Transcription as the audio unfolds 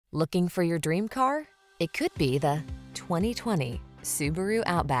Looking for your dream car? It could be the 2020 Subaru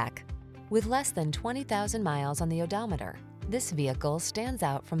Outback. With less than 20,000 miles on the odometer, this vehicle stands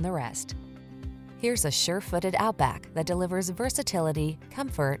out from the rest. Here's a sure-footed Outback that delivers versatility,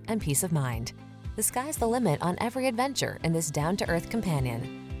 comfort, and peace of mind. The sky's the limit on every adventure in this down-to-earth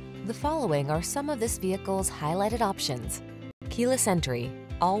companion. The following are some of this vehicle's highlighted options: keyless entry,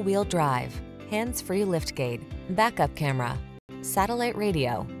 all-wheel drive, hands-free liftgate, backup camera, satellite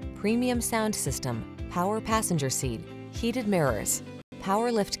radio, premium sound system, power passenger seat, heated mirrors,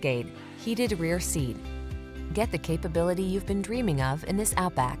 power liftgate, heated rear seat. Get the capability you've been dreaming of in this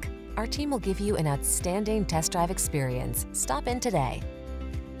Outback. Our team will give you an outstanding test drive experience. Stop in today.